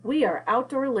We are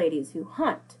outdoor ladies who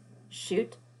hunt,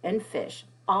 shoot, and fish,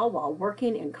 all while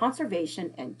working in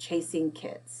conservation and chasing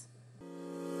kids.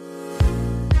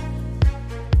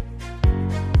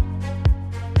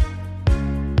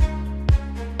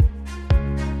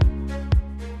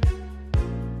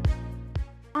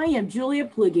 I am Julia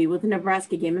Plugi with the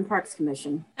Nebraska Game and Parks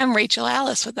Commission. I'm Rachel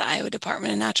Alice with the Iowa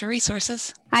Department of Natural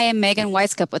Resources. I am Megan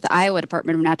Weiskup with the Iowa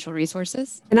Department of Natural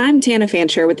Resources. And I'm Tana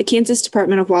Fancher with the Kansas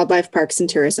Department of Wildlife, Parks, and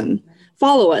Tourism.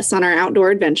 Follow us on our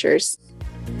outdoor adventures.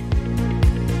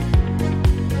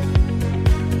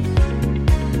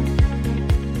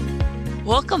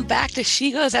 Welcome back to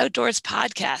She Goes Outdoors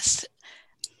podcast.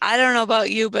 I don't know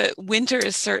about you, but winter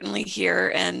is certainly here.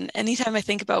 And anytime I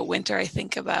think about winter, I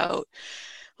think about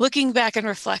looking back and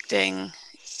reflecting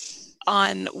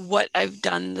on what I've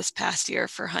done this past year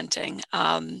for hunting.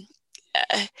 The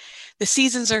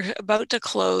seasons are about to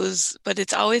close, but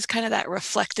it's always kind of that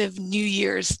reflective New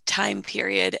Year's time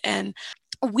period. And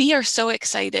we are so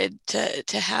excited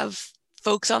to have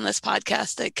folks on this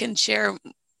podcast that can share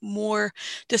more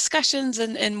discussions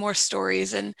and more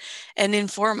stories and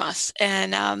inform us.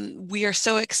 And we are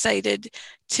so excited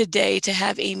today to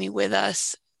have Amy with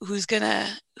us, who's gonna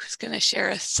share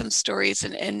us some stories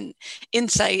and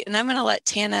insight. And I'm gonna let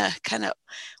Tana kind of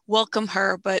welcome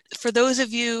her. But for those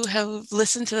of you who have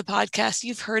listened to the podcast,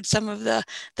 you've heard some of the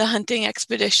hunting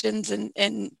expeditions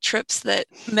and trips that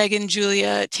Megan,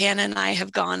 Julia, Tana, and I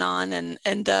have gone on, and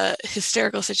the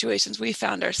hysterical situations we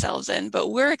found ourselves in. But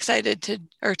we're excited to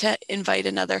invite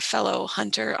another fellow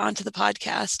hunter onto the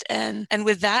podcast. And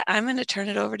with that, I'm going to turn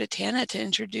it over to Tana to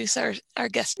introduce our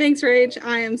guest. Thanks, Rach.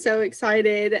 I am so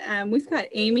excited. We've got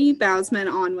Amy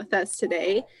Bousman on with us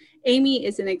today. Amy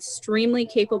is an extremely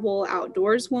capable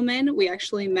outdoors woman. We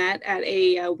actually met at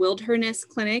a wilderness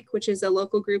clinic, which is a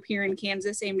local group here in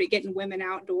Kansas aimed at getting women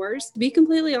outdoors. To be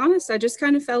completely honest, I just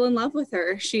kind of fell in love with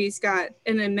her. She's got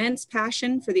an immense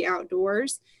passion for the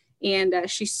outdoors, and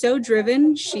she's so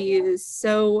driven. She is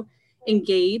so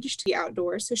engaged in the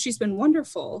outdoors, so she's been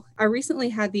wonderful. I recently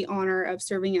had the honor of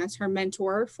serving as her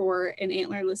mentor for an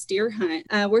antlerless deer hunt.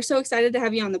 We're so excited to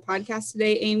have you on the podcast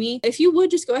today, Amy. If you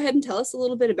would just go ahead and tell us a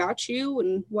little bit about you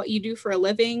and what you do for a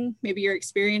living, maybe your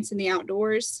experience in the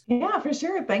outdoors. Yeah, for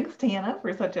sure. Thanks, Tana,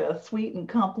 for such a sweet and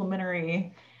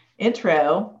complimentary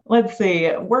intro. Let's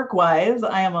see, work-wise,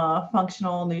 I am a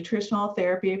functional nutritional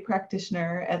therapy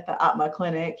practitioner at the ATMA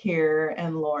Clinic here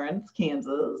in Lawrence,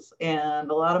 Kansas.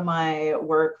 And a lot of my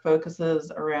work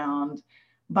focuses around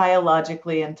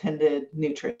biologically intended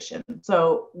nutrition.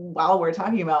 So while we're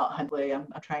talking about hunting,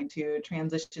 I'm trying to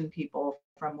transition people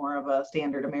from more of a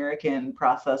standard American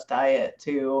processed diet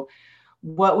to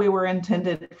what we were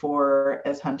intended for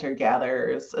as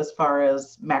hunter-gatherers as far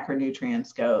as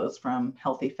macronutrients goes, from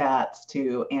healthy fats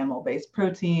to animal-based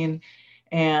protein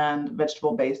and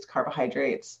vegetable-based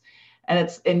carbohydrates. And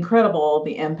it's incredible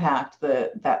the impact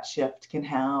that shift can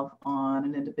have on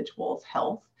an individual's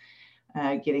health.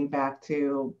 Getting back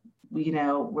to,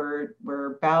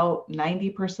 we're about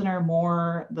 90% or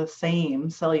more the same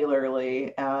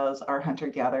cellularly as our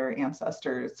hunter-gatherer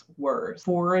ancestors were.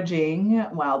 Foraging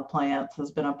wild plants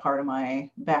has been a part of my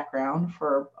background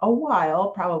for a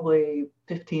while, probably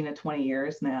 15 to 20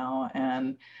 years now.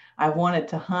 And I've wanted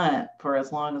to hunt for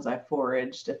as long as I've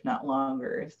foraged, if not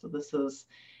longer. So this is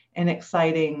an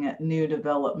exciting new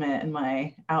development in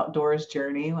my outdoors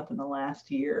journey within the last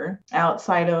year.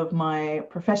 Outside of my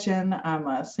profession, I'm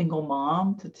a single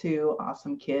mom to two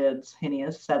awesome kids. Henny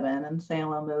is 7 and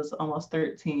Salem is almost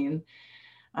 13.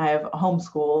 I've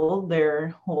homeschooled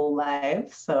their whole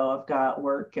life, so I've got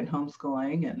work and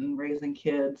homeschooling and raising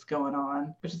kids going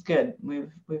on, which is good.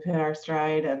 We've hit our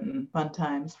stride and fun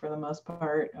times for the most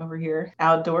part over here.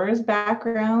 Outdoors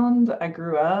background, I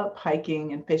grew up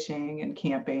hiking and fishing and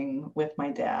camping with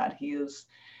my dad. He is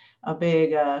a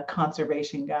big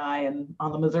conservation guy and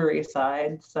on the Missouri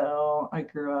side, so I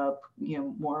grew up,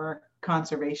 more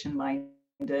conservation minded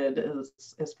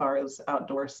as far as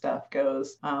outdoor stuff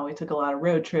goes. We took a lot of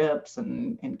road trips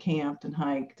and camped and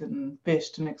hiked and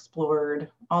fished and explored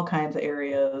all kinds of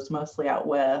areas, mostly out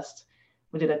west.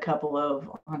 We did a couple of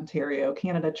Ontario,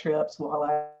 Canada trips,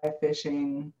 walleye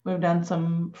fishing. We've done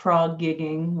some frog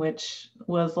gigging, which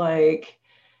was like,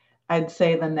 I'd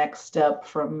say the next step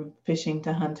from fishing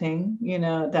to hunting.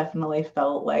 It definitely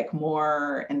felt like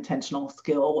more intentional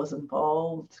skill was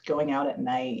involved, going out at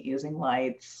night, using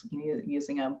lights,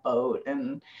 using a boat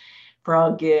and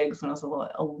frog gigs, and it was a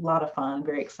lot of fun,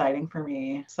 very exciting for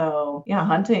me. So yeah,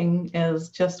 hunting is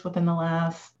just within the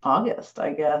last August,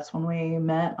 I guess, when we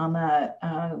met on that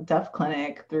deaf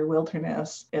clinic through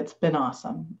Wilderness. It's been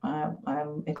awesome.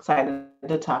 I'm excited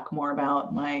to talk more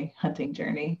about my hunting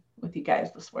journey with you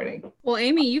guys this morning. Well,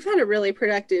 Amy, you've had a really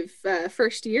productive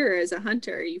first year as a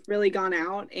hunter. You've really gone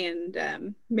out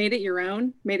and made it your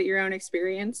own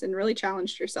experience, and really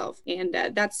challenged yourself. And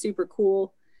that's super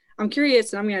cool. I'm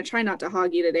curious, and I'm going to try not to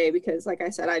hog you today because, like I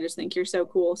said, I just think you're so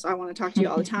cool. So I want to talk to you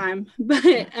all the time. But,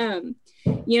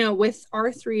 with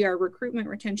R3, our recruitment,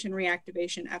 retention,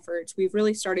 reactivation efforts, we've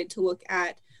really started to look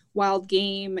at wild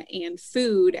game and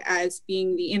food as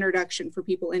being the introduction for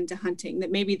people into hunting, that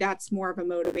maybe that's more of a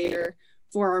motivator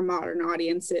for our modern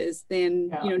audiences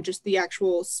than just the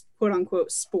actual quote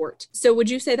unquote sport. So would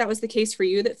you say that was the case for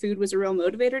you, that food was a real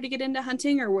motivator to get into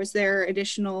hunting, or was there an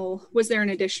additional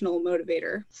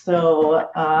motivator? So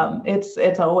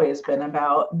it's always been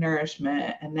about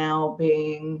nourishment, and now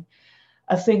being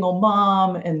a single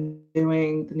mom and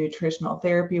doing the nutritional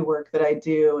therapy work that I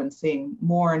do, and seeing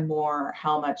more and more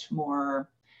how much more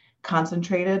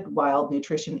concentrated wild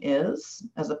nutrition is,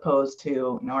 as opposed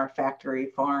to our factory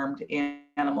farmed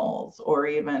animals or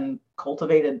even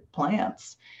cultivated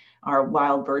plants. Our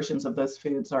wild versions of those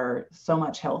foods are so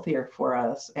much healthier for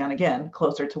us, and again,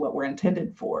 closer to what we're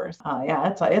intended for.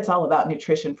 It's all about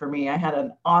nutrition for me. I had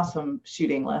an awesome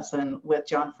shooting lesson with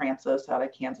John Francis out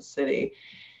of Kansas City.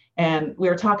 And we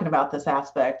were talking about this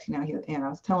aspect, and I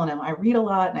was telling him, I read a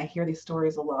lot and I hear these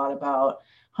stories a lot about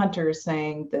hunters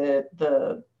saying that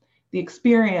the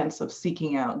experience of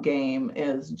seeking out game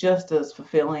is just as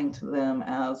fulfilling to them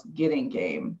as getting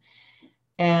game.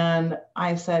 And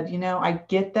I said, I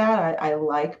get that. I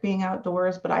like being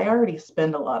outdoors, but I already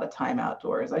spend a lot of time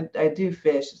outdoors. I do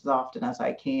fish as often as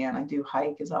I can. I do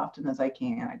hike as often as I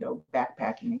can. I go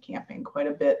backpacking and camping quite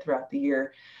a bit throughout the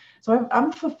year. So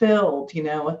I'm fulfilled,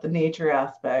 with the nature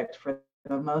aspect for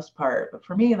the most part. But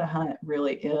for me, the hunt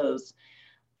really is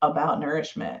about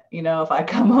nourishment. If I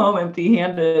come home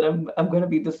empty-handed, I'm going to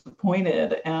be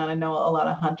disappointed. And I know a lot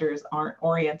of hunters aren't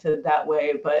oriented that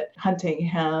way, but hunting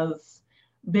has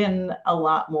been a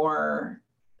lot more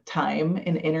time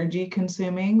and energy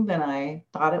consuming than I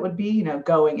thought it would be.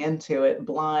 Going into it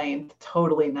blind,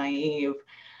 totally naive,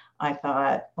 I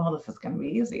thought, well, this is going to be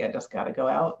easy. I just got to go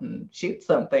out and shoot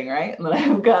something, right? And then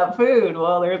I've got food.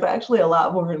 Well, there's actually a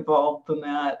lot more involved than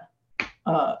that.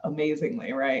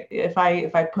 Amazingly, right? If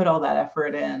I put all that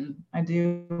effort in, I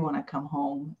do want to come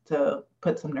home to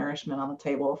put some nourishment on the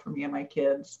table for me and my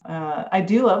kids. I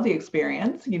do love the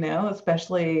experience,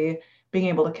 especially being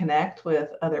able to connect with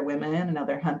other women and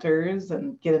other hunters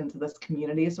and get into this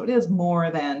community. So it is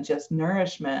more than just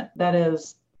nourishment. That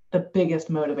is the biggest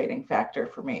motivating factor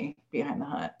for me behind the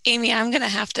hunt. Amy, I'm going to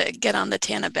have to get on the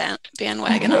Tana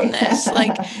bandwagon on this.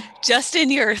 Like, just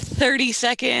in your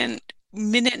 30-second,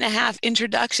 minute and a half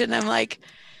introduction, I'm like,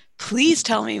 please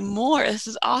tell me more. This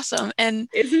is awesome. And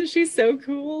isn't she so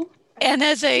cool? And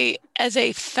as a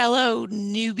fellow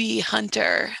newbie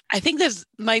hunter, I think this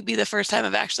might be the first time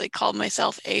I've actually called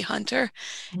myself a hunter.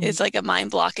 Mm-hmm. It's like a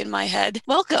mind block in my head.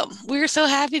 Welcome. We're so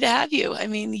happy to have you. I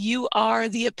mean, you are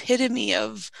the epitome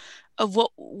of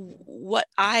what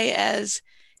I, as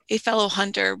a fellow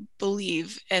hunter,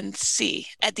 believe and see.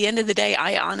 At the end of the day,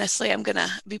 I'm going to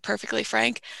be perfectly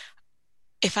frank,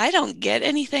 if I don't get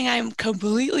anything, I'm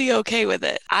completely okay with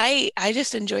it. I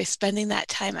just enjoy spending that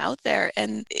time out there.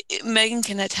 And Megan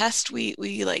can attest, we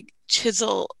like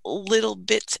chisel little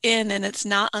bits in, and it's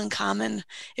not uncommon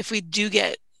if we do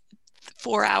get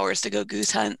 4 hours to go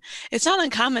goose hunt. It's not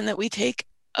uncommon that we take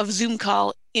a Zoom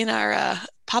call in our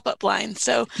pop-up blind.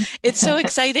 So it's so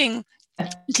exciting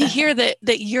to hear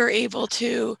that you're able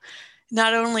to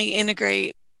not only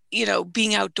integrate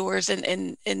being outdoors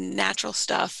and natural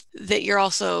stuff, that you're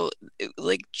also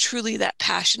like truly that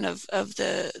passion of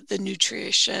the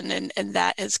nutrition and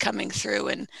that is coming through,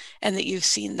 and that you've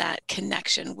seen that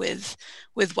connection with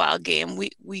wild game.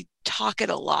 We talk it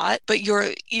a lot, but you're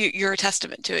a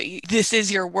testament to it. This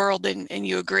is your world, and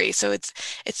you agree. So it's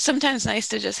sometimes nice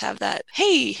to just have that,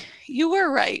 hey, you were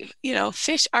right.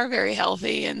 Fish are very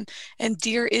healthy, and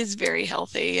deer is very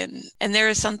healthy, and there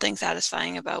is something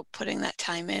satisfying about putting that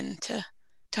time in to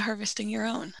harvesting your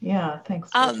own. Yeah, thanks,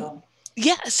 Rachel.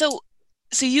 Yeah, so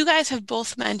you guys have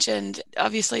both mentioned,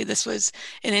 obviously this was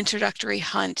an introductory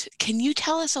hunt. Can you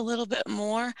tell us a little bit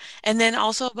more? And then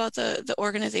also about the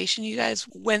organization you guys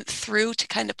went through to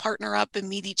kind of partner up and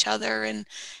meet each other and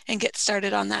get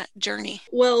started on that journey?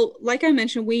 Well, like I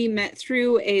mentioned, we met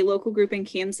through a local group in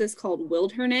Kansas called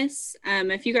Wilderness.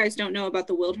 If you guys don't know about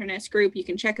the Wilderness group, you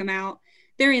can check them out.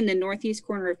 they're in the northeast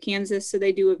corner of Kansas, so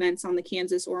they do events on the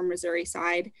Kansas or Missouri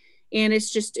side. And it's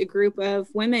just a group of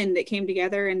women that came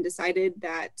together and decided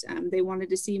that they wanted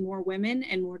to see more women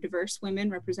and more diverse women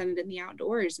represented in the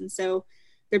outdoors. And so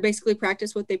they're basically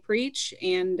practice what they preach,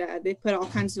 and they put all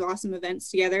kinds of awesome events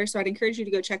together. So I'd encourage you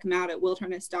to go check them out at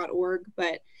wilderness.org.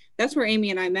 But that's where Amy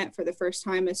and I met for the first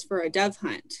time, is for a dove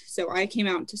hunt. So I came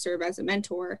out to serve as a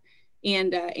mentor,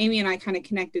 and Amy and I kind of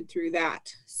connected through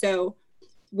that. So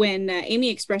when Amy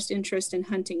expressed interest in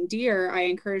hunting deer, I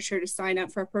encouraged her to sign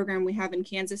up for a program we have in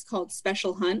Kansas called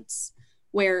Special Hunts,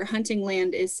 where hunting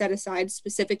land is set aside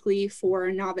specifically for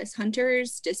novice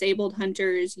hunters, disabled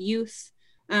hunters, youth,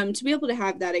 to be able to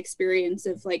have that experience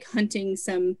of like hunting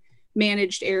some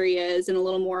managed areas in a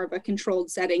little more of a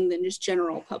controlled setting than just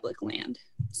general public land.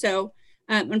 So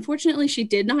unfortunately, she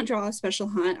did not draw a special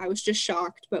hunt. I was just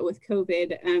shocked, but with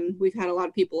COVID, we've had a lot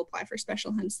of people apply for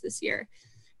special hunts this year.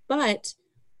 But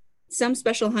some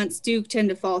special hunts do tend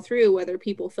to fall through, whether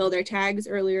people fill their tags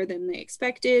earlier than they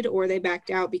expected or they backed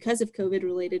out because of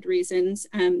COVID-related reasons.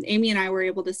 Amy and I were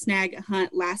able to snag a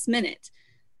hunt last minute.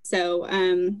 So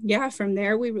yeah, from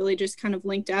there, we really just kind of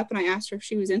linked up, and I asked her if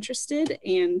she was interested,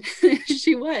 and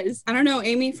she was. I don't know,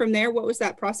 Amy, from there, what was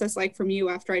that process like from you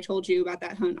after I told you about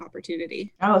that hunt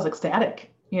opportunity? I was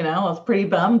ecstatic. I was pretty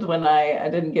bummed when I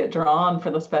didn't get drawn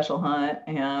for the special hunt,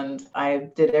 and I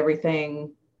did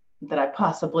everything that I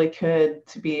possibly could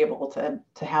to be able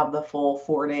to have the full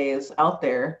 4 days out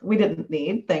there. We didn't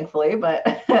need, thankfully, but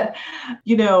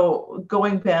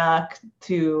going back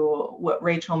to what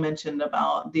Rachel mentioned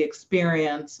about the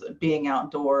experience being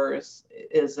outdoors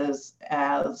is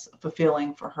as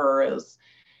fulfilling for her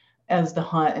as the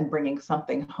hunt and bringing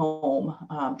something home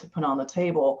to put on the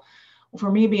table.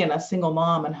 For me, being a single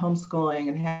mom and homeschooling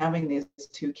and having these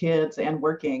 2 kids and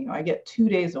working, I get 2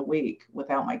 days a week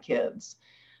without my kids.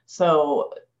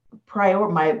 So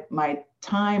my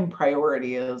time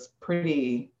priority is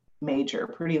pretty major,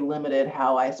 pretty limited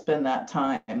how I spend that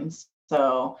time.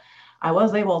 So I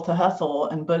was able to hustle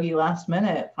and boogie last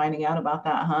minute, finding out about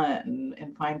that hunt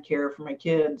and find care for my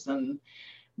kids and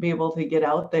be able to get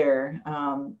out there.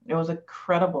 It was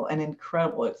an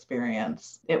incredible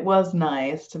experience. It was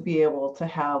nice to be able to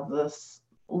have this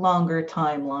longer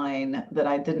timeline that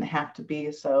I didn't have to be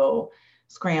so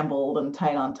scrambled and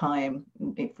tight on time,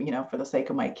 for the sake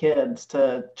of my kids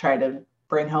to try to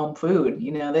bring home food.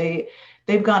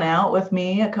 They've gone out with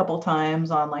me a couple times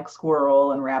on like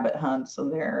squirrel and rabbit hunts,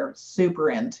 and they're super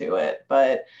into it.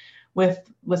 But with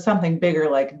something bigger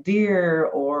like deer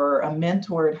or a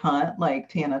mentored hunt, like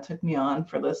Tana took me on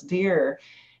for this deer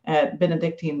at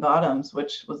Benedictine Bottoms,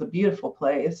 which was a beautiful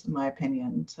place, in my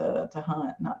opinion, to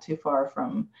hunt, not too far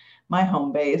from my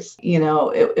home base.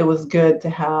 It was good to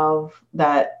have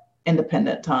that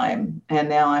independent time. And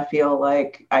now I feel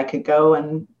like I could go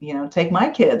and, take my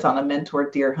kids on a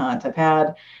mentored deer hunt. I've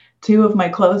had 2 of my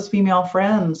close female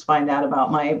friends find out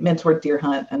about my mentored deer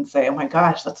hunt and say, oh my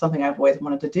gosh, that's something I've always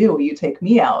wanted to do. Will you take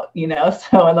me out?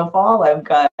 So in the fall, I've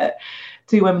got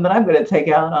 2 women that I'm going to take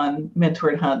out on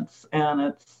mentored hunts.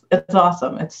 And it's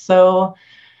awesome. It's so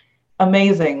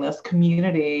amazing, this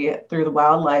community through the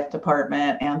wildlife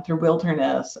department and through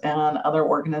Wilderness and other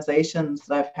organizations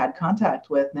that I've had contact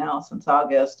with now since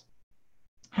August,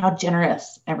 how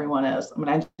generous everyone is.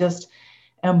 I just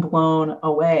am blown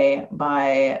away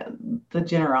by the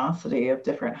generosity of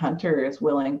different hunters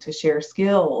willing to share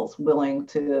skills, willing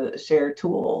to share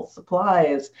tools,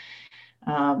 supplies,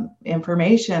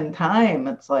 information, time.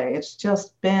 It's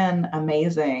just been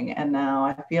amazing. And now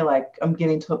I feel like I'm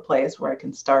getting to a place where I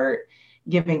can start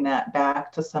giving that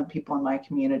back to some people in my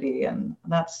community. And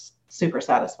that's super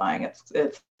satisfying.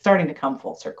 It's starting to come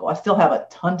full circle. I still have a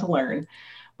ton to learn,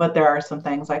 but there are some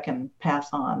things I can pass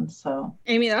on. So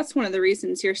Amy, that's one of the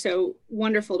reasons you're so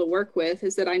wonderful to work with,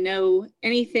 is that I know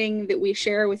anything that we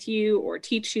share with you or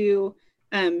teach you,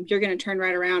 you're going to turn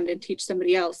right around and teach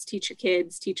somebody else, teach your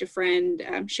kids, teach a friend,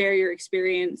 share your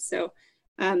experience. So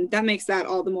that makes that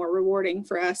all the more rewarding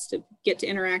for us to get to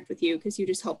interact with you, because you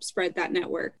just help spread that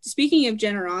network. Speaking of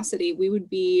generosity, we would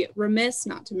be remiss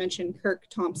not to mention Kirk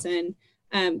Thompson.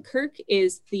 Kirk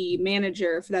is the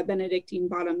manager for that Benedictine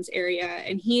Bottoms area,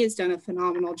 and he has done a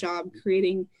phenomenal job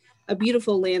creating a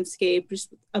beautiful landscape,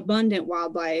 just abundant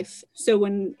wildlife. So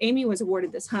when Amy was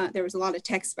awarded this hunt, there was a lot of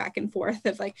text back and forth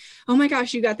of like, oh my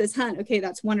gosh, you got this hunt. Okay,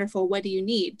 that's wonderful. What do you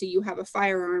need? Do you have a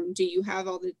firearm? Do you have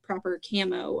all the proper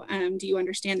camo? Do you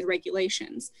understand the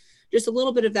regulations? Just a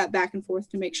little bit of that back and forth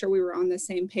to make sure we were on the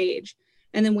same page.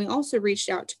 And then we also reached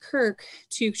out to Kirk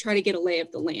to try to get a lay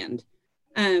of the land.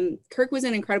 Kirk was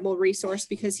an incredible resource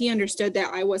because he understood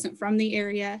that I wasn't from the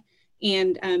area,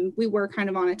 and we were kind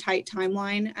of on a tight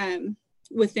timeline.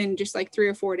 within just like 3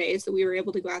 or 4 days that we were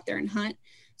able to go out there and hunt.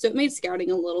 So it made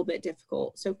scouting a little bit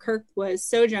difficult. So Kirk was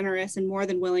so generous and more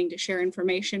than willing to share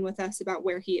information with us about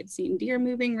where he had seen deer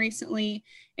moving recently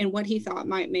and what he thought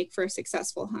might make for a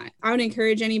successful hunt. I would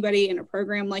encourage anybody in a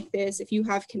program like this, if you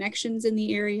have connections in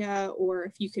the area, or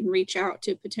if you can reach out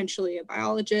to potentially a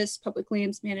biologist, public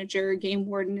lands manager, game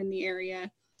warden in the area.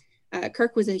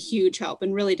 Kirk was a huge help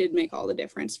and really did make all the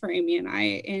difference for Amy and I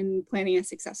in planning a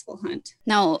successful hunt.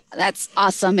 No, that's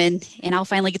awesome. And I'll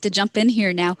finally get to jump in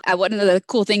here now. One of the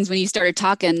cool things when you started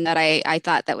talking that I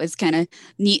thought that was kind of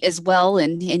neat as well.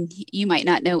 And you might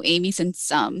not know Amy since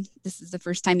this is the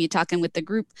first time you're talking with the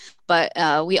group, but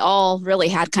we all really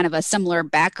had kind of a similar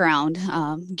background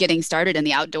getting started in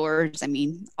the outdoors. I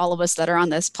mean, all of us that are on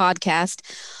this podcast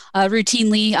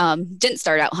routinely didn't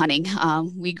start out hunting.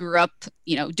 We grew up,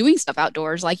 doing stuff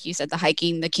outdoors, like you said, the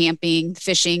hiking, the camping,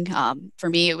 fishing. For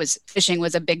me, fishing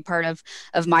was a big part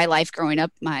of my life growing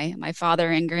up. My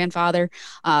father and grandfather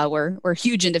were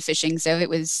huge into fishing, so it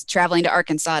was traveling to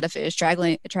Arkansas to fish,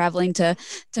 traveling to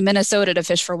Minnesota to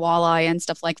fish for walleye and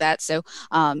stuff like that. So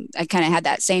I kind of had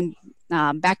that same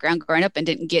background growing up and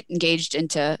didn't get engaged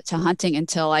into hunting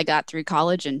until I got through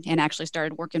college and actually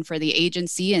started working for the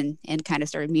agency and kind of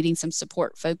started meeting some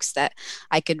support folks that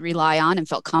I could rely on and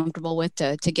felt comfortable with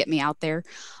to get me out there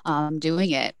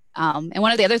doing it. And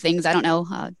one of the other things, I don't know,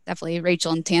 definitely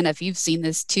Rachel and Tana, if you've seen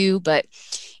this too, but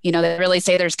they really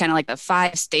say there's kind of like the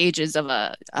 5 stages of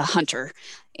a hunter.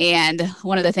 And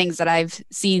one of the things that I've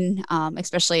seen,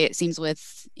 especially it seems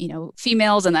with,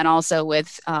 females and then also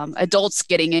with adults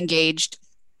getting engaged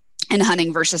in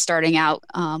hunting versus starting out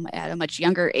at a much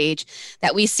younger age,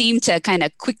 that we seem to kind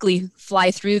of quickly fly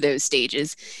through those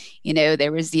stages.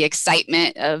 There was the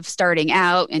excitement of starting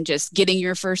out and just getting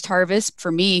your first harvest.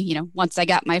 For me, once I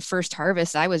got my first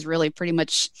harvest, I was really pretty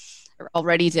much all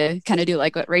ready to kind of do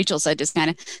like what Rachel said, just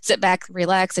kind of sit back,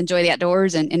 relax, enjoy the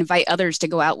outdoors, and invite others to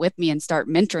go out with me and start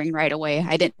mentoring right away.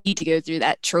 I didn't need to go through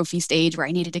that trophy stage where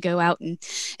I needed to go out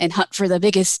and hunt for the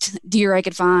biggest deer I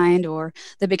could find or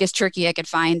the biggest turkey I could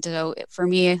find. So for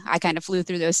me, I kind of flew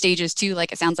through those stages too,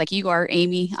 like it sounds like you are,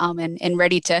 Amy, and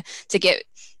ready to get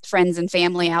friends and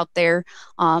family out there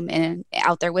and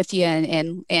out there with you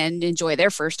and enjoy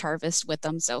their first harvest with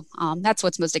them. So that's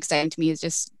what's most exciting to me, is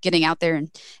just getting out there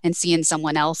and seeing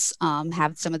someone else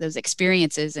have some of those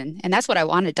experiences. And that's what I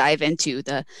want to dive into,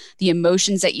 the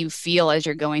emotions that you feel as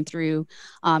you're going through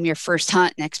your first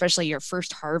hunt, and especially your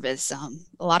first harvest.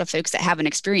 A lot of folks that haven't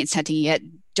experienced hunting yet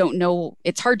don't know.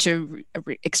 It's hard to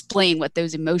explain what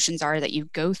those emotions are that you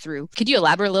go through. Could you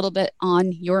elaborate a little bit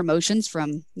on your emotions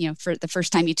from, for the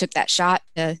first time you took that shot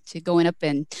to going up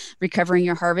and recovering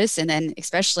your harvest, and then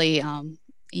especially,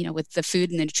 with the food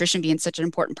and the nutrition being such an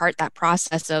important part, that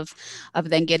process of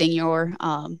then getting your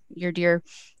deer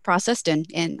processed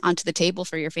and onto the table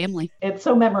for your family? It's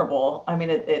so memorable. I mean,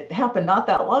 it happened not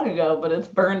that long ago, but it's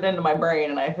burned into my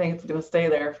brain, and I think it's going to stay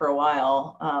there for a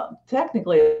while.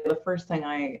 Technically, the first thing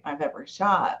I've ever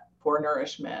shot for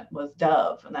nourishment was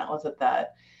dove, and that was at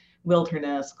that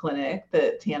wilderness clinic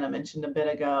that Tana mentioned a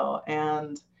bit ago.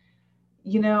 And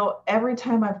every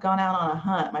time I've gone out on a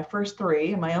hunt, my first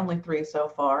 3, and my only 3 so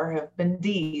far, have been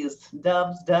D's,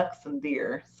 doves, ducks, and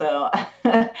deer. So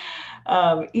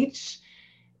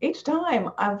each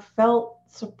time I've felt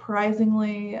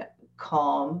surprisingly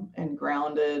calm and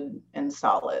grounded and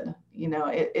solid.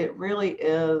 It really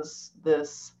is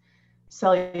this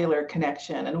cellular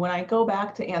connection. And when I go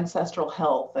back to ancestral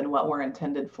health and what we're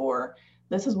intended for,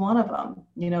 this is one of them.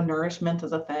 Nourishment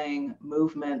is a thing,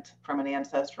 movement from an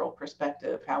ancestral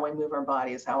perspective, how we move our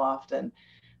bodies, how often,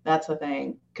 that's a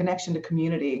thing. Connection to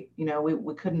community.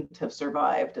 We couldn't have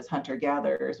survived as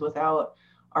hunter-gatherers without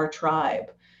our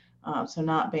tribe. So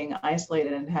not being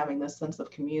isolated and having this sense of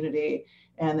community,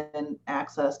 and then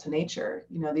access to nature.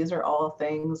 These are all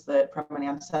things that from an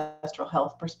ancestral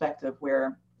health perspective,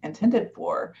 we're intended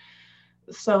for.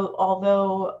 So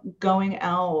although going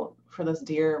out for this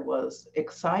deer was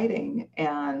exciting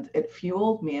and it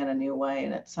fueled me in a new way,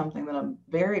 and it's something that I'm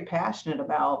very passionate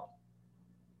about,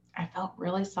 I felt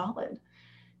really solid.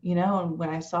 And when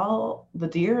I saw the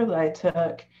deer that I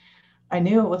took, I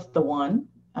knew it was the one.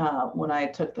 When I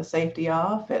took the safety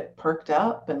off, it perked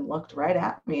up and looked right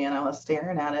at me, and I was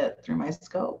staring at it through my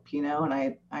scope, and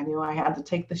I knew I had to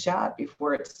take the shot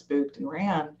before it spooked and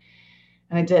ran,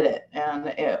 and I did it. And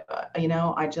it,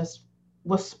 I just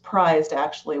was surprised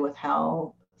actually with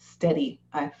how steady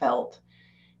I felt,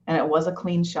 and it was a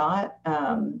clean shot.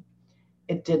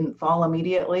 It didn't fall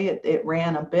immediately. It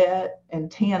ran a bit, and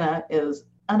Tana is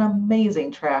an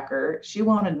amazing tracker. She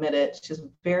won't admit it. She's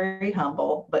very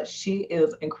humble, but she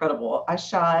is incredible. I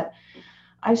shot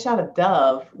I shot a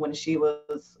dove when she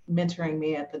was mentoring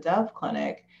me at the dove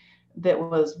clinic that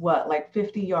was like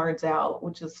 50 yards out,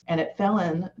 and it fell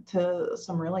into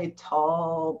some really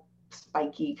tall,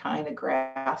 spiky kind of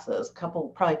grasses,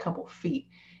 probably a couple feet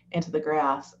into the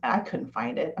grass. I couldn't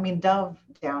find it. I mean, dove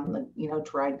down in the,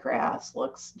 dried grass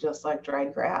looks just like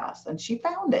dried grass, and she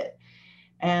found it.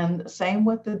 And same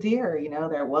with the deer,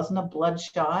 there wasn't a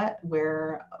bloodshot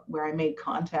where I made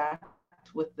contact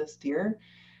with this deer.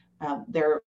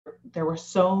 There were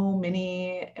so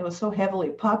many, it was so heavily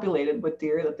populated with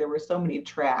deer that there were so many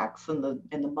tracks in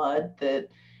the mud that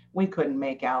we couldn't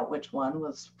make out which one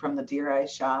was from the deer I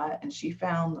shot. And she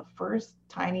found the first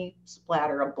tiny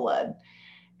splatter of blood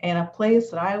in a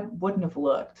place that I wouldn't have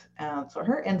looked. So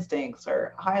her instincts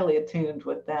are highly attuned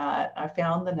with that. I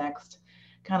found the next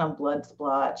kind of blood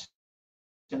splotch,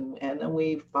 and then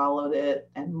we followed it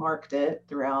and marked it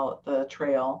throughout the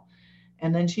trail.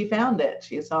 And then she found it.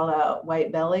 She saw that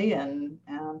white belly, and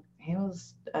he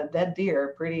was a dead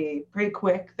deer pretty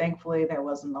quick. Thankfully, there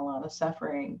wasn't a lot of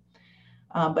suffering.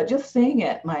 But just seeing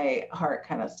it, my heart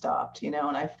kind of stopped, and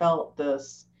I felt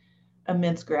this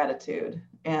immense gratitude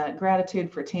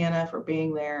for Tana for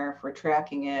being there, for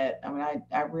tracking it. I mean,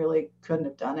 I really couldn't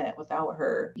have done it without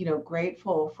her,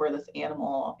 grateful for this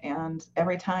animal. And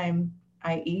every time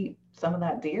I eat some of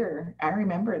that deer, I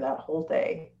remember that whole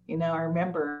day. I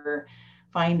remember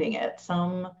finding it.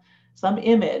 Some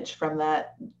image from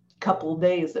that couple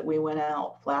days that we went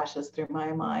out flashes through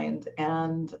my mind,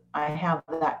 and I have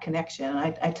that connection.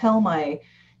 I tell my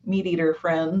meat eater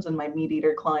friends and my meat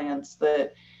eater clients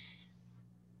that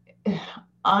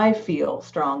I feel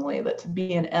strongly that to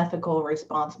be an ethical,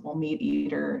 responsible meat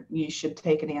eater, you should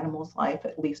take an animal's life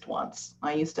at least once.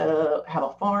 I used to have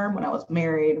a farm when I was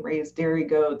married, raised dairy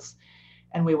goats,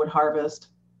 and we would harvest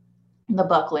the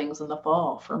bucklings in the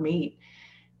fall for meat.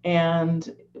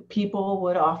 And people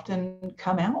would often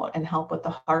come out and help with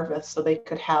the harvest so they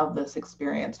could have this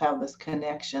experience, have this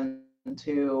connection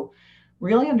to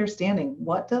really understanding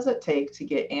what does it take to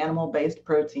get animal-based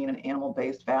protein and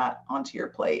animal-based fat onto your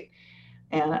plate.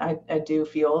 And I do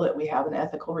feel that we have an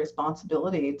ethical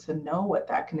responsibility to know what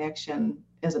that connection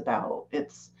is about.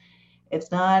 It's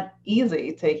not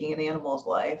easy taking an animal's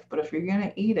life, but if you're going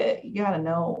to eat it, you got to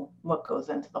know what goes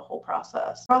into the whole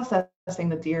process. Processing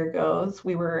the deer goes,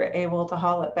 we were able to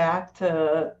haul it back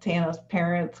to Tana's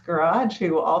parents' garage,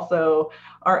 who also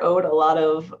are owed a lot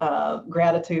of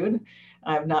gratitude.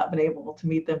 I've not been able to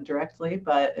meet them directly,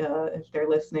 but if they're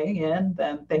listening in,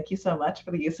 then thank you so much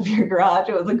for the use of your garage.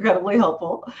 It was incredibly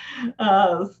helpful.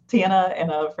 Tana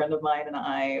and a friend of mine and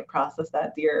I processed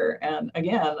that deer, and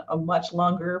again, a much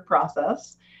longer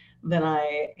process than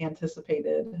I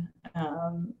anticipated.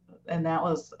 And that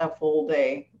was a full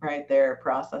day right there,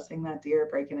 processing that deer,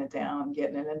 breaking it down,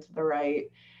 getting it into the right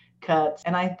cuts.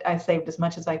 And I saved as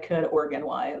much as I could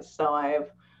organ-wise. So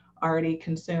I've already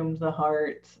consumed the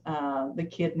heart, the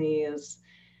kidneys.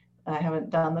 I haven't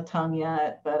done the tongue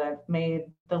yet, but I've made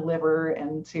the liver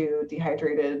into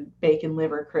dehydrated bacon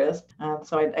liver crisp.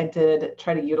 So I did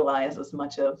try to utilize as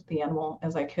much of the animal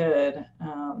as I could.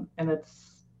 And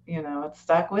it's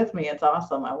stuck with me. It's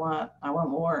awesome. I want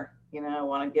more, I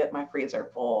want to get my freezer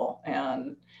full,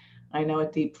 and I know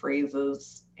it deep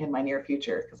freezes in my near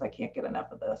future because I can't get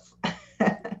enough of this.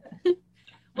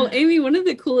 Well, Amy, one of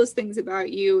the coolest things about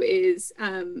you is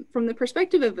from the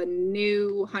perspective of a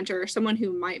new hunter, someone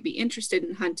who might be interested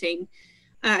in hunting,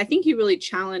 I think you really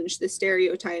challenge the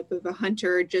stereotype of a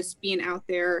hunter just being out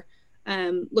there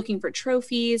looking for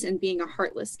trophies and being a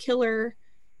heartless killer.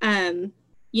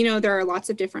 There are lots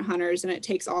of different hunters, and it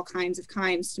takes all kinds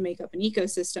to make up an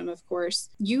ecosystem, of course.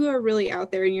 You are really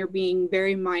out there and you're being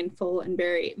very mindful and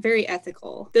very, very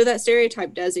ethical. Though that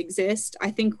stereotype does exist, I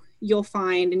think you'll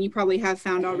find, and you probably have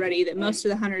found already, that most of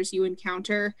the hunters you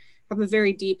encounter have a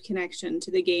very deep connection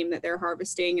to the game that they're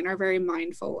harvesting and are very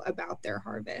mindful about their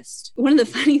harvest. One of the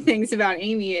funny things about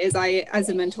Amy is I, as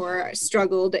a mentor,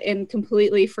 struggled and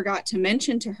completely forgot to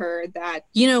mention to her that,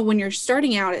 when you're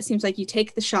starting out, it seems like you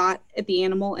take the shot at the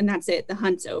animal and that's it, the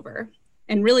hunt's over.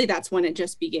 And really that's when it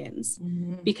just begins,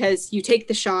 because you take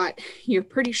the shot, you're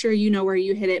pretty sure you know where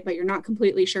you hit it, but you're not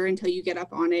completely sure until you get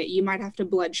up on it. You might have to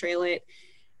blood trail it.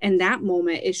 And that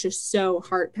moment is just so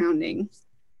heart pounding.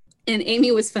 And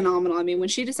Amy was phenomenal. I mean, when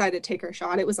she decided to take her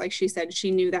shot, it was like she said,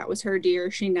 she knew that was her deer.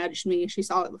 She nudged me. She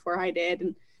saw it before I did.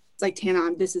 And it's like,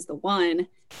 Tana, this is the one.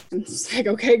 And it's like,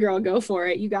 okay, girl, go for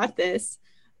it. You got this.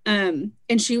 And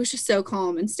she was just so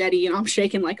calm and steady, and I'm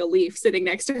shaking like a leaf sitting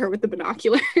next to her with the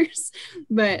binoculars.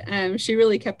 But she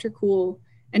really kept her cool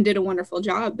and did a wonderful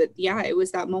job. But yeah, it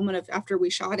was that moment of after we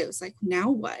shot, it was like,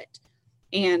 now what?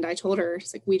 And I told her,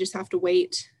 it's like, we just have to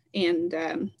wait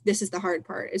And this is the hard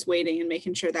part, is waiting and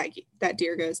making sure that that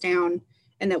deer goes down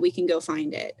and that we can go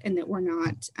find it and that we're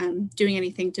not doing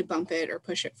anything to bump it or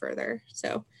push it further.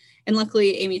 So, and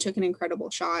luckily Amy took an incredible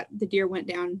shot. The deer went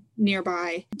down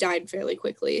nearby, died fairly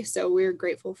quickly. So we're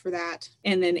grateful for that.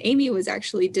 And then Amy was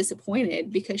actually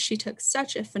disappointed because she took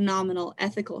such a phenomenal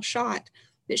ethical shot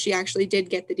that she actually did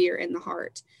get the deer in the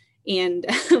heart. And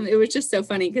it was just so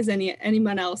funny because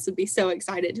anyone else would be so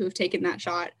excited to have taken that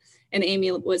shot. And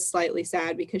Amy was slightly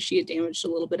sad because she had damaged a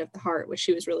little bit of the heart, which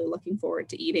she was really looking forward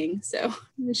to eating. So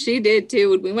she did too.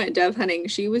 When we went dove hunting,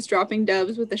 she was dropping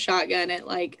doves with a shotgun at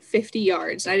like 50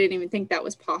 yards. I didn't even think that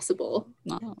was possible.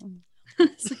 Wow.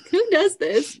 It's like, who does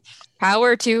this?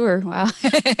 Power to her. Wow.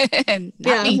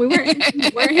 Yeah, me. we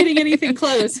weren't hitting anything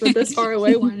close with this far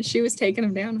away one. She was taking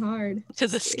them down hard. To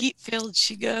the skeet field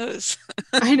she goes.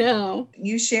 I know.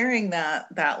 You sharing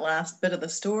that last bit of the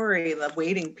story, the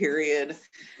waiting period,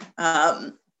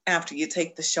 after you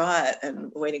take the shot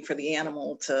and waiting for the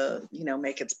animal to,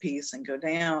 make its peace and go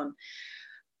down.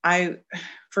 I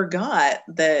forgot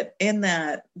that in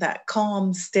that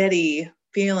calm, steady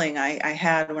feeling I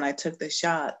had when I took the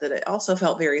shot, that it also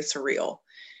felt very surreal.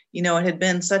 It had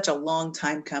been such a long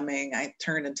time coming. I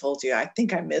turned and told you, I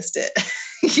think I missed it.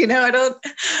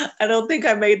 I don't think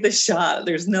I made the shot.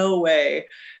 There's no way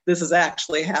this is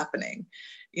actually happening.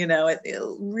 It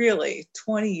really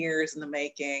 20 years in the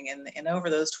making, and over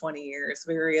those 20 years,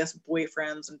 various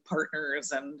boyfriends and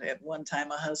partners, and at one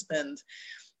time a husband,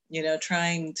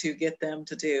 trying to get them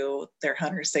to do their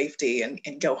hunter safety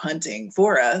and go hunting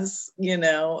for us.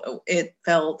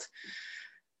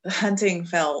 Hunting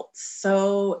felt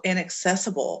so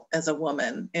inaccessible as a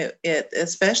woman. It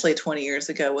especially 20 years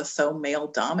ago was so male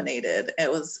dominated.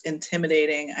 It was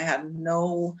intimidating. I had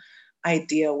no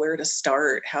idea where to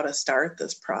start, how to start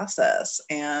this process.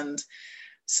 And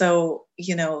so,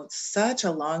 such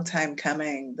a long time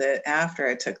coming that after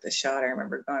I took the shot, I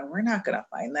remember going, we're not going to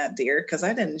find that deer because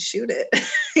I didn't shoot it,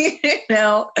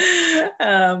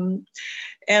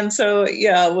 and so,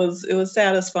 yeah, it was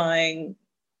satisfying,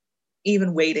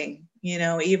 even waiting,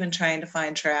 even trying to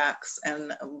find tracks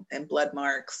and blood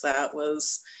marks. That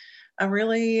was a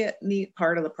really neat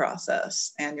part of the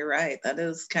process. And you're right, that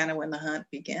is kind of when the hunt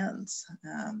begins,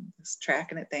 is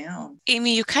tracking it down.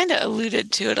 Amy, you kind of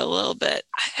alluded to it a little bit.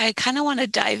 I kind of want to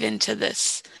dive into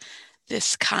this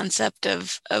concept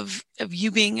of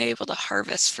you being able to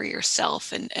harvest for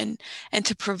yourself and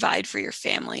to provide for your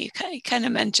family. You kind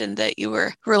of mentioned that you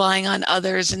were relying on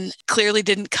others and clearly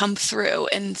didn't come through.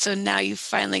 And so now you've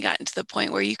finally gotten to the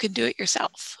point where you can do it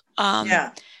yourself.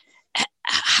 Yeah.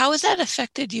 How has that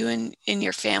affected you in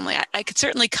your family? I could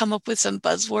certainly come up with some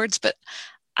buzzwords, but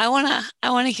I want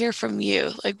to hear from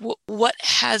you. Like, what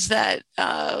has that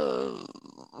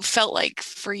felt like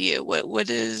for you? What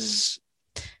is,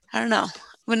 I don't know. I'm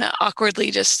going to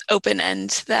awkwardly just open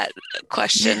end that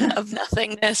question of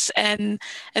nothingness and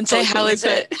say, how is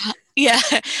it? Yeah,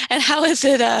 and how is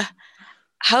it?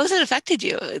 How has it affected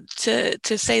you to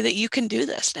say that you can do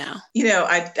this now?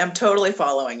 I'm totally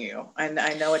following you.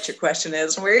 I know what your question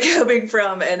is and where you're coming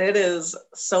from, and it is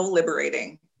so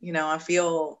liberating. I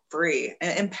feel free.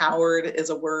 Empowered is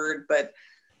a word, but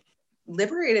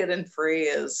liberated and free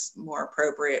is more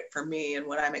appropriate for me and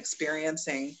what I'm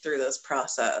experiencing through this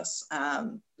process.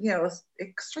 It's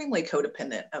extremely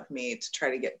codependent of me to try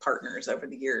to get partners over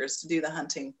the years to do the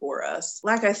hunting for us.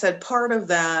 Like I said, part of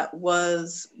that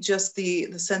was just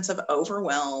the sense of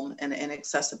overwhelm and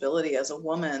inaccessibility as a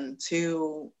woman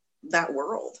to that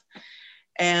world.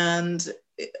 And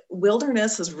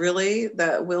wilderness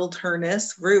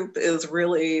group is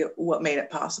really what made it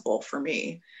possible for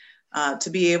me. To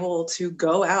be able to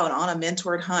go out on a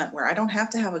mentored hunt where I don't have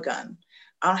to have a gun.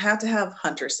 I don't have to have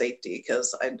hunter safety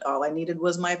because all I needed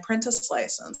was my apprentice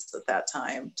license at that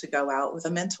time to go out with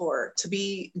a mentor, to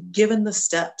be given the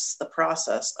steps, the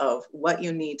process of what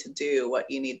you need to do, what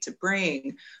you need to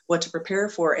bring, what to prepare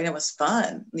for. And it was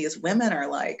fun. These women are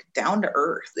like down to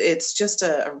earth. It's just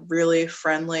a really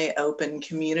friendly, open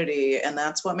community. And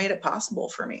that's what made it possible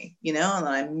for me, and then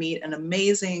I meet an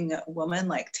amazing woman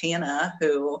like Tana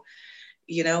who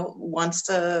wants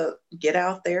to get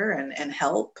out there and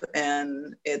help.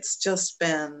 And it's just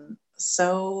been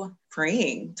so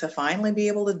freeing to finally be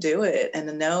able to do it and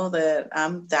to know that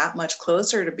I'm that much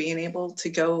closer to being able to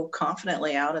go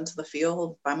confidently out into the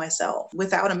field by myself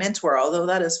without a mentor. Although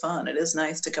that is fun. It is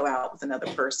nice to go out with another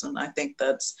person. I think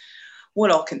that's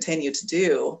what I'll continue to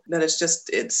do. But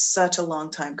it's such a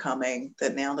long time coming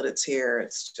that now that it's here,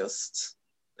 it's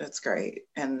great.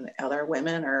 And other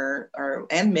women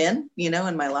and men,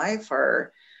 in my life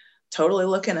are totally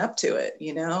looking up to it,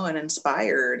 and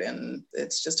inspired. And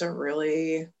it's just a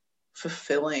really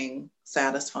fulfilling,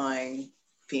 satisfying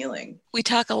feeling. We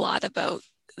talk a lot about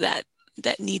that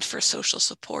need for social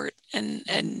support,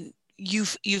 and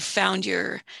you've found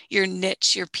your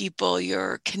niche, your people,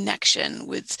 your connection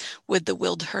with the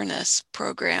Wilderness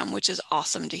program, which is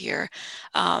awesome to hear.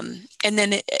 And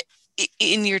then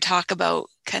in your talk about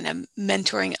kind of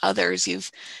mentoring others, you've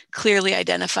clearly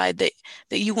identified that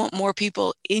you want more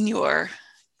people in your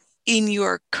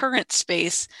current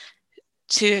space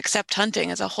to accept hunting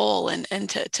as a whole, and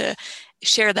to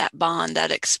share that bond,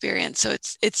 that experience. So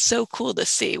it's so cool to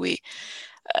see. We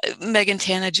Megan,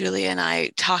 Tana, Julia, and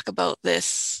I talk about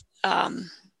this, I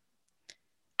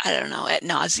don't know, ad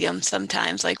nauseum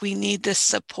sometimes. Like, we need this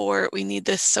support, we need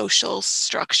this social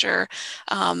structure.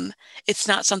 It's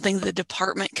not something the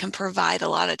department can provide a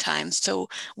lot of times. So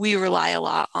we rely a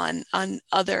lot on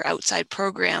other outside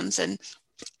programs, and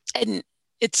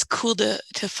it's cool to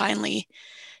finally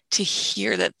to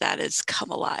hear that has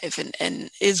come alive and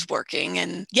is working,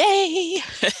 and yay.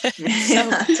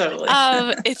 Yeah, totally.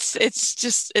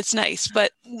 It's nice,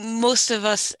 but most of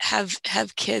us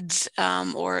have kids,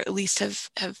 or at least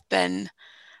have been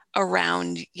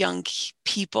around young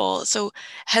people. So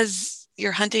has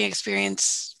your hunting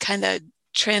experience kind of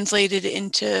translated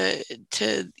into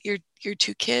your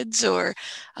two kids, or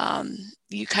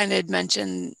you kind of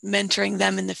mentioned mentoring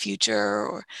them in the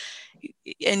future,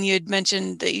 and you had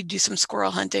mentioned that you do some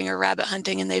squirrel hunting or rabbit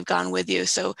hunting and they've gone with you.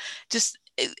 So just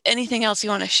anything else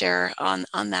you want to share on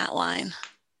that line?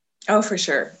 Oh, for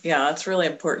sure. Yeah, it's a really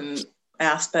important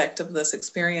aspect of this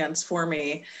experience for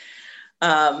me.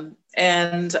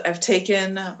 And I've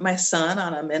taken my son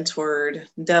on a mentored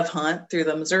dove hunt through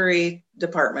the Missouri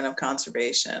Department of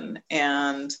Conservation.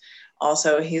 And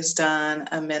also he's done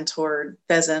a mentored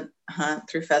pheasant hunt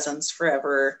through Pheasants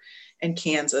Forever in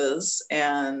Kansas.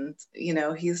 And, you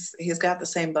know, he's got the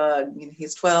same bug. You know,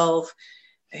 he's 12.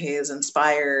 He is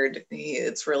inspired.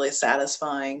 It's really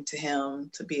satisfying to him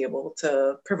to be able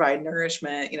to provide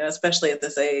nourishment, you know, especially at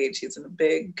this age. He's in a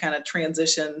big kind of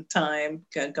transition time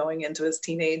going into his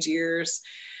teenage years.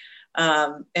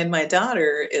 And my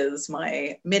daughter is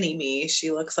my mini me. She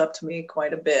looks up to me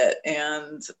quite a bit.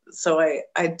 And so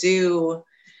I do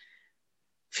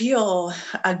feel,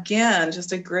 again,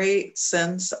 just a great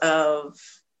sense of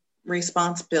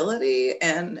responsibility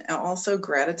and also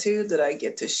gratitude that I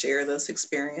get to share this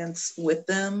experience with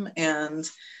them. And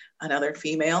another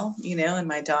female, you know, and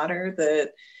my daughter,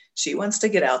 that she wants to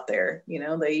get out there. You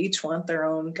know, they each want their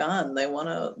own gun.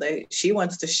 She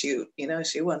wants to shoot, you know,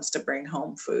 she wants to bring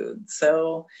home food.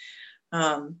 So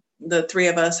the three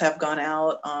of us have gone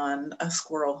out on a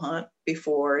squirrel hunt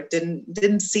before.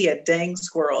 Didn't see a dang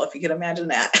squirrel, if you can imagine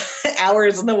that.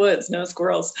 Hours in the woods, no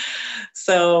squirrels.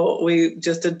 So we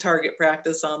just did target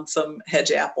practice on some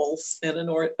hedge apples in an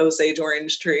Osage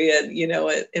orange tree, and you know,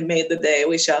 it made the day.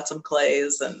 We shot some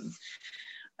clays, and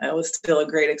it was still a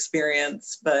great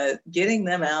experience. But getting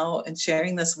them out and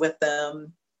sharing this with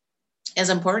them is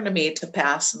important to me, to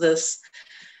pass this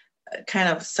kind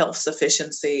of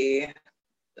self-sufficiency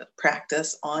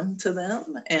practice on to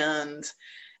them. And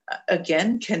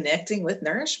again, connecting with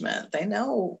nourishment. They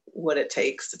know what it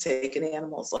takes to take an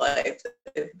animal's life.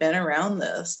 They've been around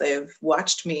this. They've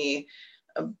watched me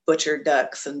butcher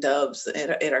ducks and doves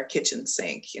at our kitchen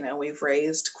sink. You know, we've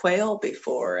raised quail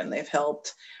before, and they've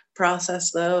helped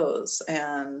process those.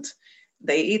 And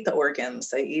they eat the organs.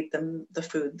 They eat the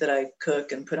food that I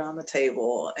cook and put on the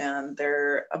table. And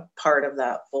they're a part of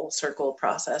that full circle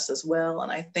process as well.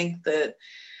 And I think that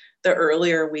the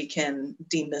earlier we can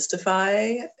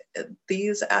demystify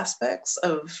these aspects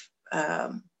of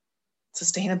human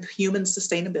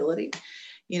sustainability,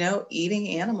 you know,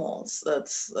 eating animals,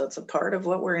 that's a part of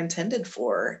what we're intended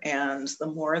for. And the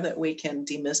more that we can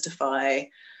demystify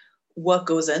what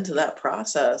goes into that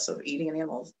process of eating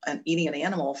an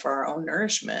animal for our own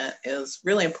nourishment is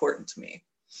really important to me.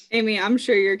 Amy, I'm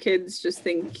sure your kids just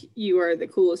think you are the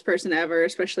coolest person ever,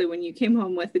 especially when you came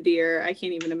home with a deer. I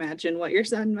can't even imagine what your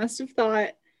son must have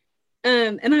thought.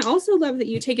 And I also love that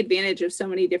you take advantage of so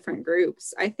many different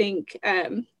groups. I think,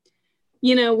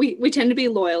 you know, we tend to be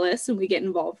loyalists, and we get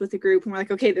involved with the group, and we're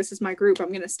like, okay, this is my group, I'm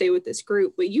going to stay with this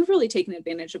group. But you've really taken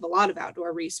advantage of a lot of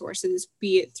outdoor resources,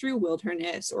 be it through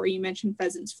Wilderness, or you mentioned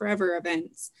Pheasants Forever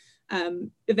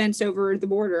events over the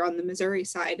border on the Missouri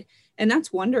side. And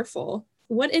that's wonderful.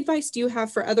 What advice do you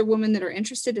have for other women that are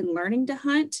interested in learning to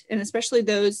hunt, and especially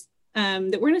those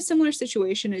that were in a similar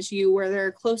situation as you, where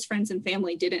their close friends and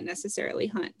family didn't necessarily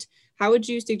hunt? How would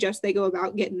you suggest they go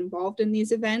about getting involved in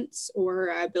these events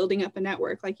or building up a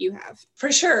network like you have?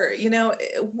 For sure.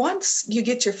 Once you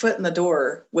get your foot in the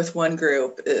door with one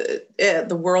group,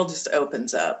 the world just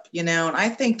opens up, and I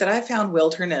think that I found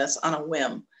Wilderness on a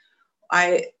whim.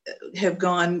 I have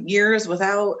gone years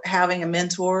without having a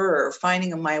mentor or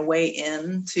finding my way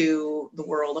into the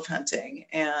world of hunting.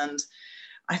 And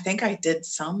I think I did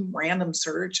some random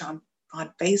search on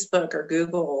Facebook or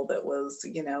Google that was,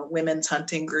 women's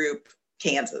hunting group,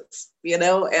 Kansas,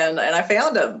 and I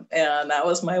found them, and that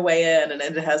was my way in. And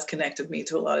it has connected me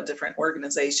to a lot of different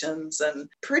organizations, and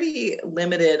pretty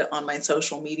limited on my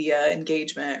social media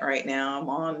engagement right now. I'm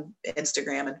on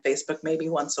Instagram and Facebook maybe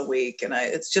once a week, and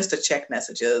it's just to check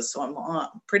messages. So I'm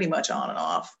pretty much on and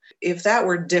off. If that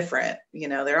were different,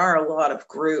 there are a lot of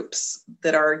groups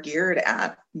that are geared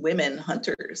at women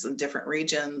hunters in different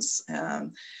regions,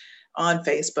 on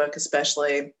Facebook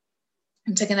especially,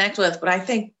 to connect with. But I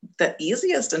think the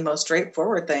easiest and most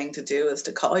straightforward thing to do is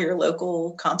to call your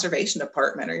local conservation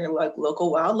department or your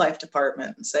local wildlife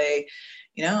department and say,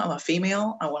 I'm a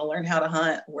female, I want to learn how to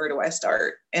hunt. Where do I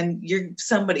start? And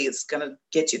somebody's going to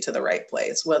get you to the right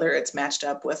place, whether it's matched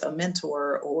up with a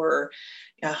mentor or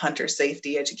a hunter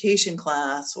safety education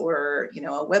class or, a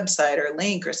website or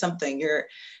link or something.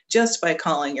 Just by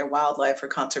calling your wildlife or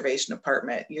conservation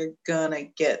department, you're going to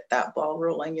get that ball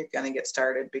rolling. You're going to get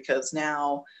started, because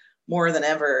now more than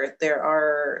ever, there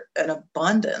are an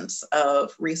abundance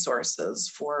of resources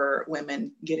for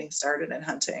women getting started in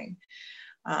hunting.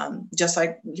 Just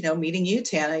like, meeting you,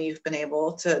 Tana, you've been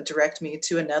able to direct me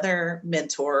to another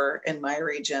mentor in my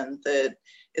region that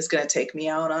is going to take me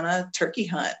out on a turkey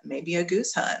hunt, maybe a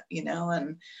goose hunt,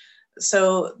 and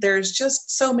so there's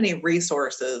just so many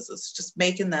resources. It's just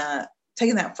taking that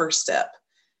first step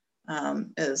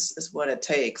is what it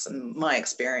takes, in my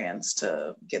experience,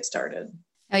 to get started.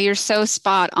 Now, you're so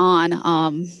spot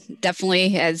on.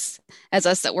 Definitely as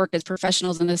us that work as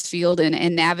professionals in this field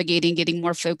and navigating, getting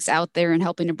more folks out there and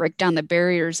helping to break down the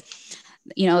barriers,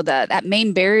 that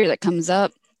main barrier that comes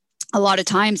up a lot of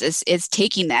times is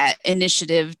taking that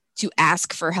initiative to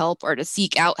ask for help or to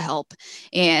seek out help.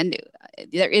 And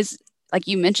there is, like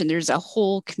you mentioned, there's a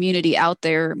whole community out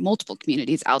there, multiple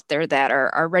communities out there that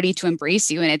are ready to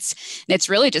embrace you. And it's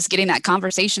really just getting that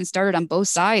conversation started on both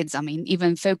sides. I mean,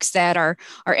 even folks that are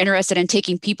interested in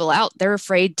taking people out, they're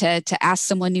afraid to ask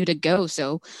someone new to go.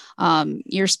 So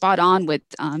you're spot on with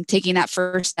taking that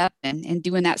first step and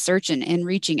doing that search and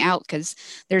reaching out, because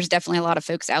there's definitely a lot of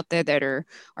folks out there that are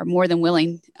more than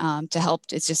willing to help.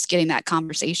 It's just getting that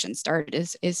conversation started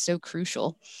is so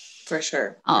crucial. For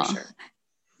sure.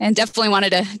 And definitely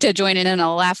wanted to join in and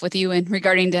I'll laugh with you in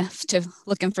regarding to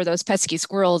looking for those pesky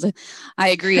squirrels. I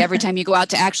agree. Every time you go out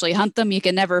to actually hunt them, you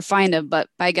can never find them. But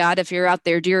by God, if you're out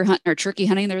there deer hunting or turkey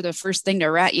hunting, they're the first thing to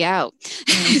rat you out.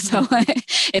 So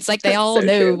it's like they all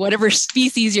know true. Whatever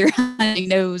species you're hunting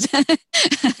knows.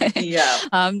 Yeah.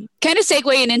 Kind of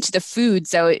segueing into the food.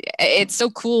 So it's so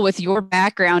cool with your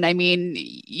background. I mean,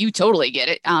 you totally get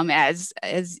it as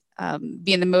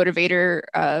being the motivator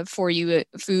for you,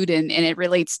 food, and it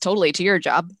relates totally to your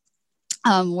job.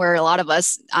 Where a lot of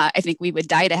us, I think we would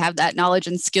die to have that knowledge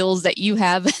and skills that you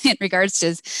have in regards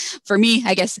to, for me,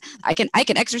 I guess I can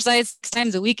exercise 6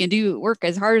 times a week and do work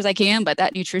as hard as I can, but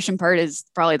that nutrition part is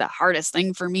probably the hardest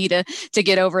thing for me to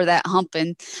get over that hump.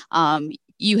 And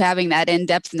you having that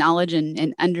in-depth knowledge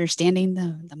and understanding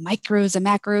the micros and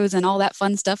macros and all that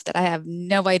fun stuff that I have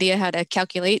no idea how to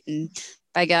calculate. And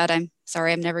by God, I'm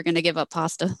sorry, I'm never going to give up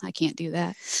pasta. I can't do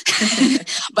that.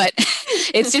 But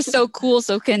it's just so cool.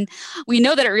 So we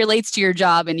know that it relates to your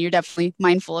job and you're definitely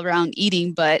mindful around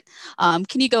eating, but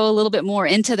can you go a little bit more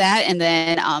into that? And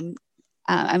then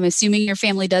I'm assuming your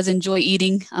family does enjoy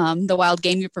eating the wild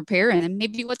game you prepare, and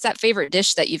maybe what's that favorite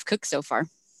dish that you've cooked so far?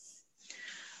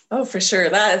 Oh, for sure.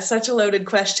 That is such a loaded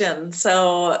question.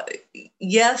 So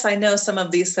yes, I know some of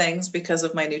these things because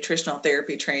of my nutritional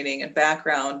therapy training and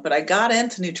background, but I got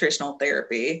into nutritional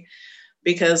therapy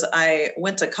because I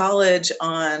went to college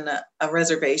on a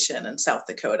reservation in South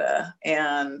Dakota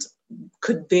and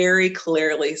could very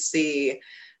clearly see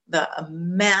the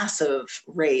massive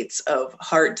rates of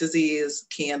heart disease,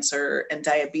 cancer, and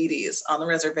diabetes on the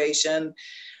reservation,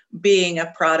 being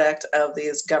a product of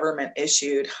these government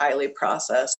issued, highly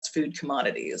processed food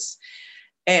commodities.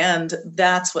 And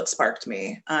that's what sparked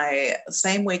me.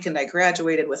 Same weekend I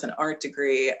graduated with an art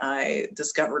degree, I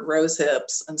discovered rose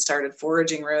hips and started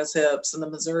foraging rose hips in the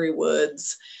Missouri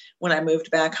woods when I moved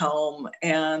back home,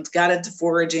 and got into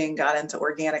foraging, got into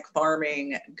organic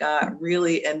farming, got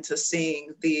really into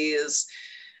seeing these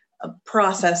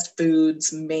processed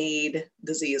foods made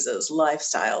diseases,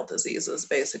 lifestyle diseases,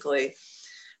 basically.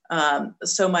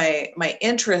 So my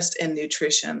interest in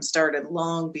nutrition started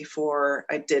long before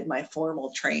I did my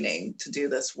formal training to do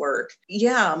this work.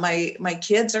 Yeah, my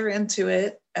kids are into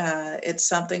it. It's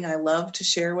something I love to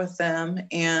share with them.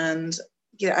 And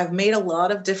yeah, I've made a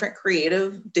lot of different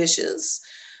creative dishes.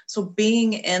 So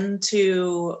being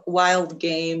into wild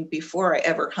game before I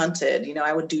ever hunted,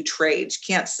 I would do trades.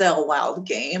 You can't sell wild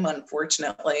game,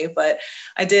 unfortunately, but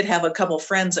I did have a couple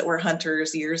friends that were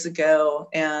hunters years ago,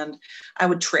 and I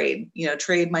would trade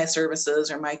my services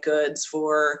or my goods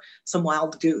for some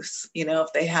wild goose, if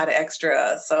they had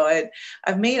extra. So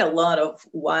I've made a lot of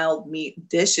wild meat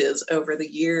dishes over the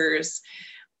years.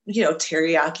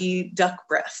 Teriyaki duck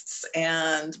breasts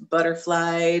and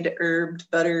butterflied, herbed,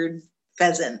 buttered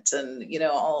pheasant, and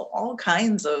all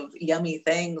kinds of yummy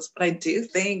things. But I do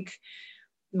think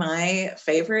my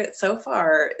favorite so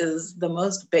far is the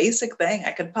most basic thing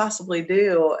I could possibly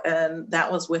do, and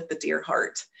that was with the deer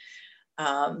heart.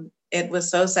 It was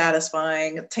so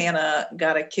satisfying. Tana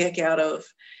got a kick out of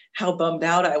how bummed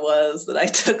out I was that I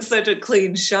took such a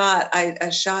clean shot.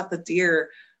 I shot the deer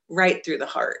right through the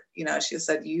heart. She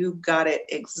said, "You got it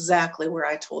exactly where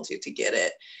I told you to get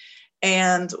it."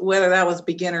 And whether that was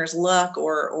beginner's luck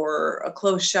or a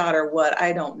close shot or what,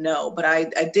 I don't know. But I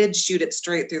did shoot it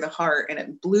straight through the heart, and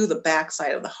it blew the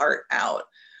backside of the heart out,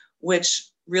 which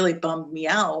really bummed me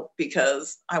out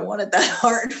because I wanted that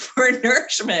heart for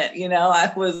nourishment.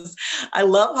 I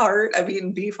love heart. I've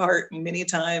eaten beef heart many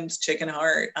times, chicken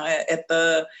heart. At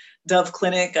the Dove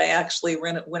Clinic, I actually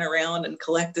went around and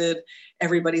collected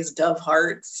everybody's dove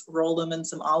hearts, rolled them in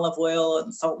some olive oil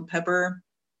and salt and pepper,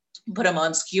 put them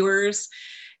on skewers,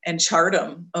 and charred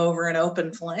them over an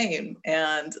open flame,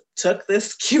 and took this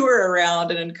skewer around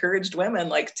and encouraged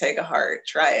women, take a heart,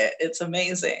 try it. It's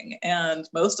amazing. And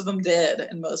most of them did,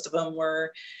 and most of them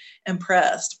were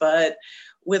impressed. But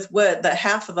with what the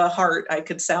half of the heart I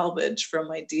could salvage from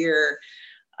my deer,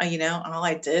 all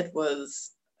I did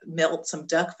was melt some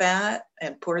duck fat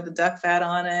and pour the duck fat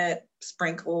on it,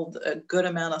 sprinkled a good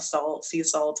amount of salt, sea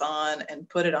salt on, and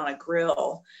put it on a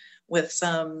grill with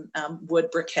some wood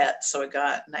briquettes. So it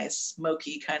got nice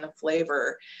smoky kind of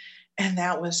flavor. And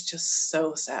that was just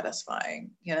so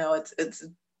satisfying. It's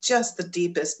just the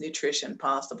deepest nutrition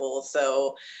possible.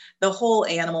 So the whole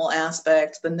animal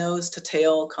aspect, the nose to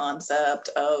tail concept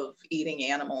of eating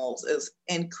animals is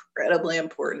incredibly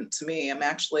important to me. I'm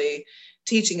actually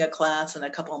teaching a class in a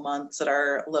couple of months at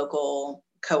our local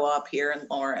co-op here in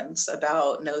Lawrence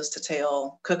about nose to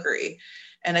tail cookery.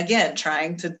 And again,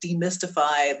 trying to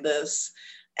demystify this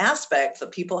aspect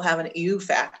that people have an ew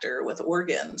factor with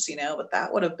organs, but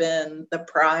that would have been the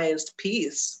prized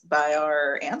piece by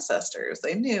our ancestors.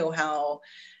 They knew how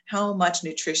much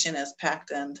nutrition is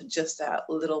packed into just that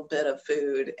little bit of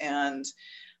food. And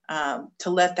to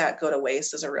let that go to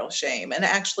waste is a real shame. And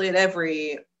actually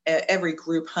at every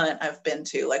group hunt I've been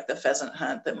to, like the pheasant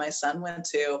hunt that my son went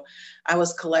to, I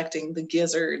was collecting the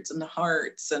gizzards and the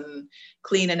hearts and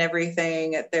cleaning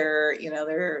everything at their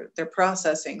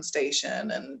processing station.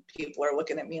 And people are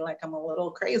looking at me like I'm a little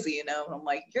crazy, and I'm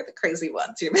like, you're the crazy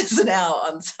ones. You're missing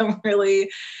out on some really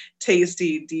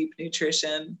tasty, deep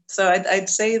nutrition. So I'd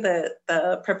say that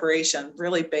the preparation,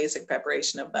 really basic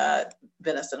preparation of that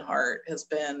venison heart has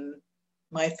been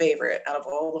my favorite out of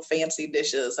all the fancy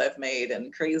dishes I've made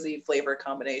and crazy flavor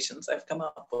combinations I've come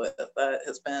up with. That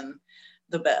has been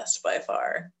the best by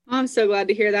far. I'm so glad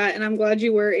to hear that. And I'm glad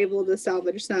you were able to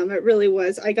salvage some. It really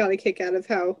was. I got a kick out of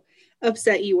how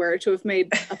upset you were to have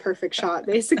made a perfect shot,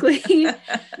 basically.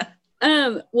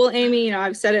 Well, Amy,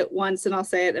 I've said it once and I'll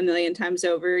say it a million times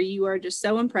over. You are just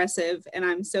so impressive. And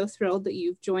I'm so thrilled that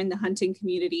you've joined the hunting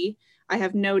community. I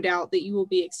have no doubt that you will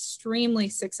be extremely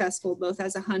successful, both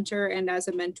as a hunter and as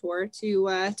a mentor to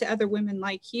other women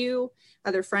like you,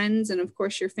 other friends, and of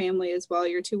course your family as well,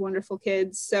 your two wonderful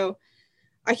kids. So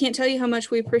I can't tell you how much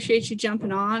we appreciate you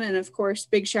jumping on. And of course,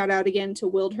 big shout out again to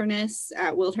Wilderness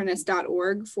at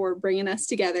wilderness.org for bringing us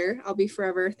together. I'll be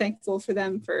forever thankful for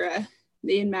them for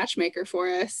being matchmaker for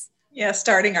us. Yeah,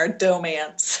 starting our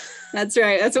domance. That's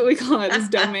right. That's what we call it, is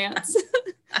domance.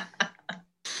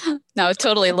 No,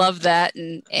 totally love that,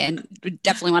 and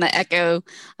definitely want to echo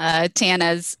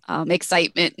Tana's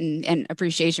excitement and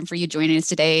appreciation for you joining us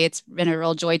today. It's been a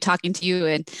real joy talking to you,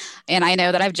 and I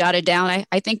know that I've jotted down.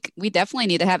 I think we definitely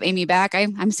need to have Amy back.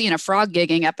 I'm seeing a frog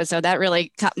gigging episode that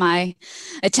really caught my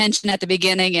attention at the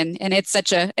beginning, and it's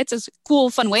a cool,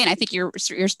 fun way. And I think you're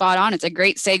spot on. It's a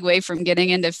great segue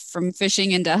from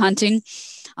fishing into hunting.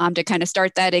 To kind of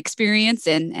start that experience,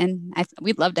 and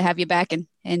we'd love to have you back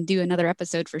and do another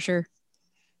episode for sure.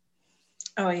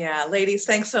 Oh yeah, ladies,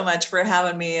 thanks so much for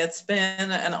having me. It's been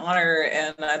an honor,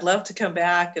 and I'd love to come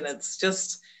back. And it's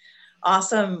just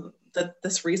awesome that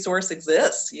this resource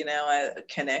exists,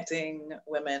 connecting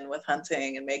women with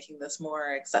hunting and making this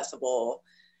more accessible.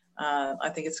 I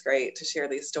think it's great to share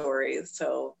these stories.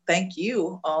 So thank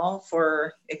you all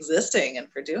for existing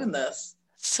and for doing this.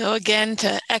 So again,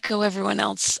 to echo everyone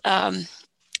else,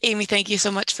 Amy, thank you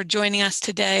so much for joining us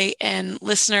today. And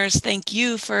listeners, thank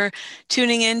you for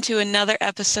tuning in to another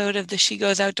episode of the She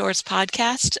Goes Outdoors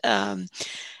podcast.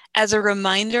 As a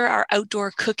reminder, our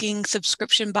outdoor cooking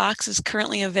subscription box is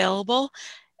currently available.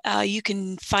 You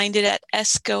can find it at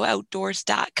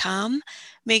sgooutdoors.com.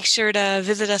 Make sure to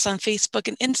visit us on Facebook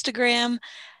and Instagram.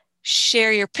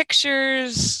 Share your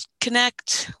pictures,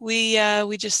 connect. We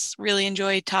just really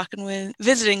enjoy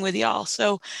visiting with y'all.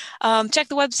 So check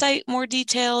the website, more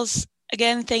details.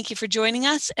 Again, thank you for joining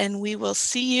us, and we will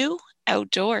see you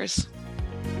outdoors.